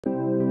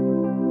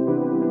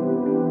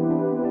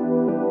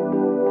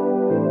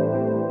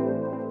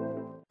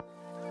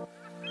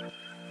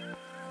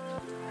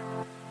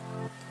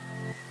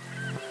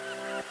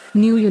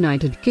New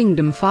United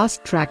Kingdom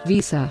fast-track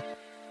visa.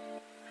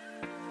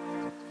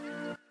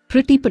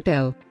 Priti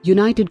Patel,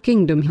 United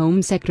Kingdom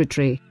Home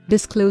Secretary,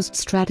 disclosed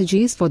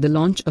strategies for the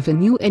launch of a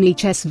new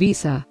NHS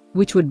visa,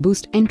 which would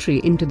boost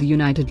entry into the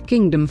United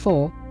Kingdom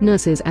for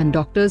nurses and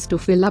doctors to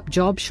fill up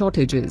job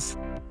shortages.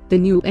 The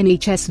new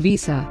NHS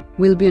visa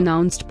will be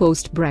announced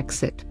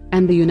post-Brexit,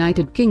 and the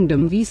United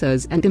Kingdom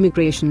Visas and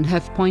Immigration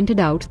have pointed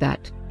out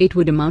that it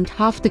would amount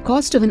half the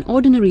cost of an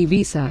ordinary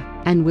visa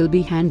and will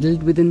be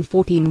handled within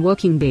 14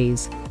 working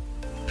days.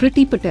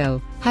 Priti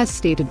Patel has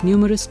stated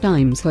numerous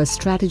times her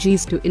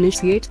strategies to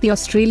initiate the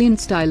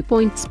Australian-style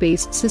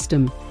points-based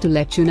system to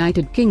let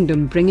United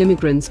Kingdom bring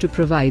immigrants to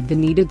provide the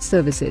needed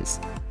services.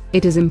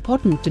 It is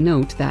important to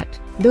note that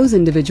those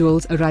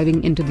individuals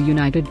arriving into the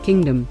United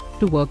Kingdom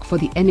to work for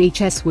the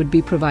NHS would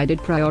be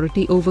provided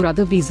priority over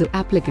other visa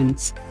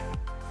applicants.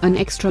 An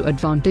extra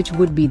advantage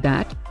would be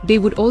that they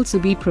would also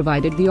be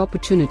provided the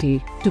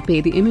opportunity to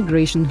pay the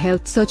Immigration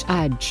Health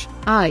Surcharge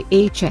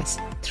 (IHS)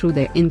 through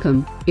their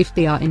income if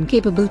they are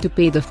incapable to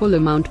pay the full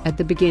amount at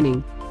the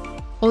beginning.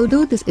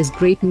 Although this is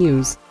great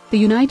news, the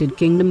United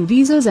Kingdom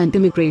Visas and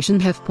Immigration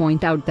have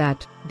pointed out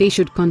that they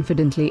should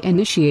confidently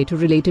initiate a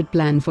related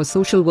plan for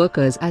social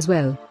workers as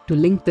well, to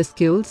link the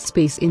skills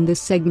space in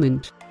this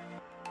segment.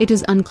 It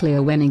is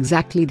unclear when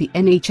exactly the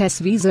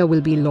NHS visa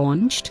will be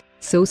launched,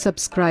 so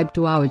subscribe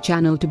to our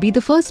channel to be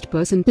the first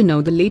person to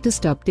know the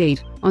latest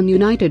update on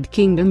United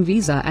Kingdom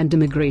visa and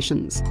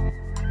immigrations.